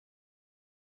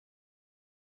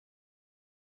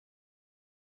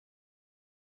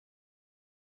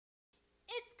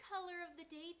It's color of the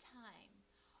daytime.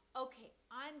 Okay,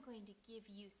 I'm going to give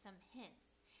you some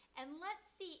hints, and let's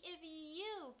see if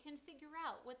you can figure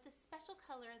out what the special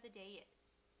color of the day is.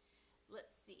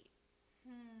 Let's see.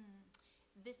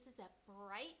 This is a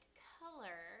bright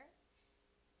color,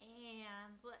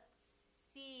 and let's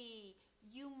see.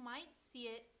 You might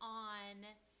see it on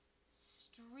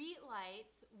street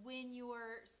lights when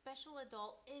your special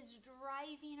adult is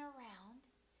driving around.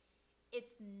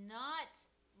 It's not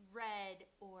red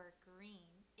or green.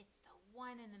 It's the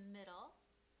one in the middle.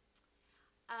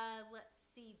 Let's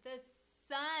see. The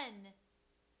sun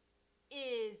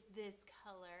is this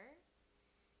color.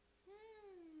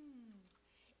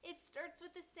 It starts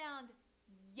with the sound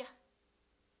Y.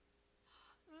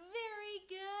 Very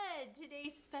good.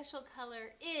 Today's special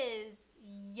color is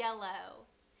yellow.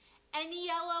 And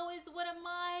yellow is one of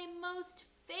my most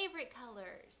favorite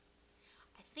colors.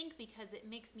 I think because it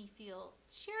makes me feel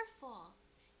cheerful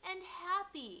and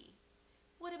happy.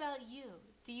 What about you?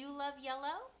 Do you love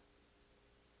yellow?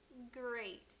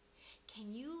 Great.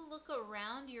 Can you look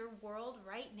around your world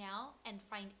right now and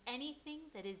find anything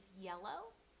that is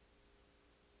yellow?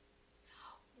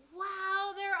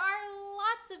 Wow, there are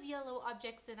lots of yellow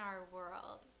objects in our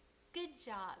world. Good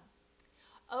job.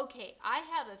 Okay, I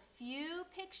have a few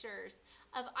pictures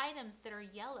of items that are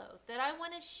yellow that I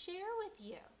want to share with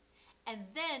you. And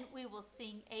then we will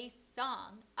sing a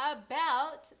song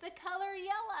about the color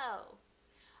yellow.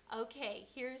 Okay,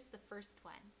 here's the first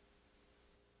one.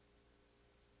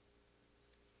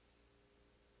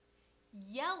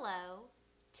 Yellow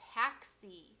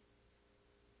taxi.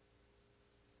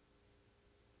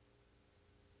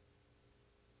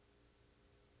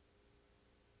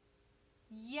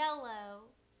 Yellow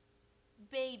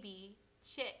baby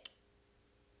chick.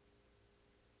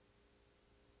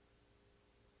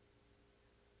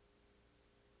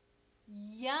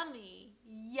 Yummy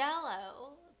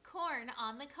yellow corn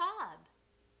on the cob.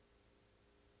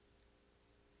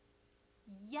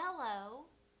 Yellow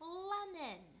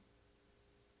lemon.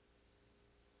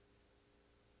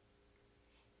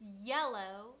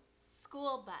 Yellow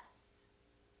school bus.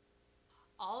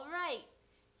 All right,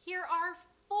 here are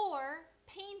 4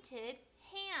 painted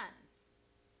hands.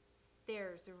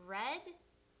 There's red,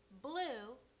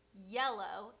 blue,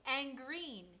 yellow, and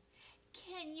green.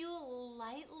 Can you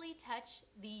lightly touch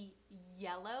the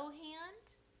yellow hand?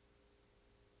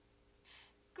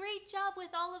 Great job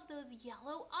with all of those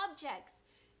yellow objects.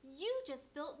 You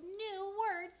just built new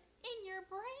words in your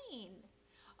brain.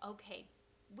 Okay,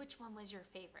 which one was your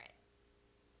favorite?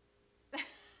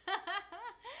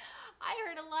 I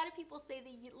heard a lot of people say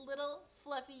the little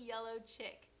fluffy yellow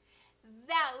chick.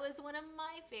 That was one of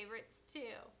my favorites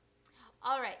too.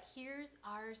 All right, here's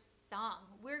our song.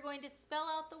 We're going to spell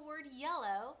out the word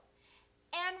yellow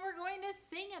and we're going to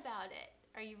sing about it.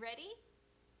 Are you ready?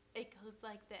 It goes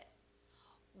like this.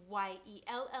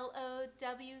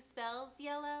 Y-E-L-L-O-W spells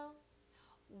yellow.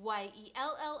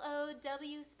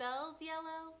 Y-E-L-L-O-W spells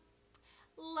yellow.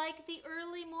 Like the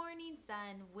early morning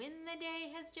sun when the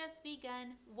day has just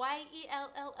begun.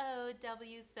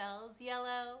 Y-E-L-L-O-W spells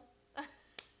yellow.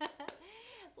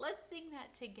 Let's sing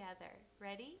that together.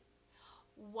 Ready?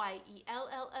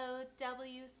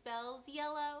 Y-E-L-L-O-W spells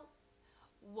yellow.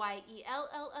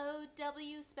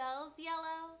 Y-E-L-L-O-W spells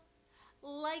yellow.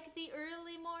 Like the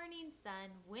early morning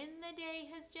sun when the day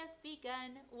has just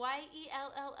begun.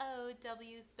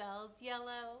 Y-E-L-L-O-W spells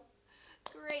yellow.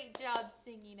 Great job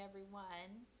singing,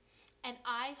 everyone. And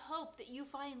I hope that you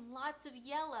find lots of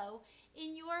yellow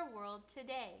in your world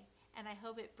today. And I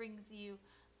hope it brings you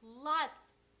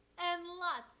lots and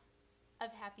lots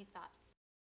of happy thoughts.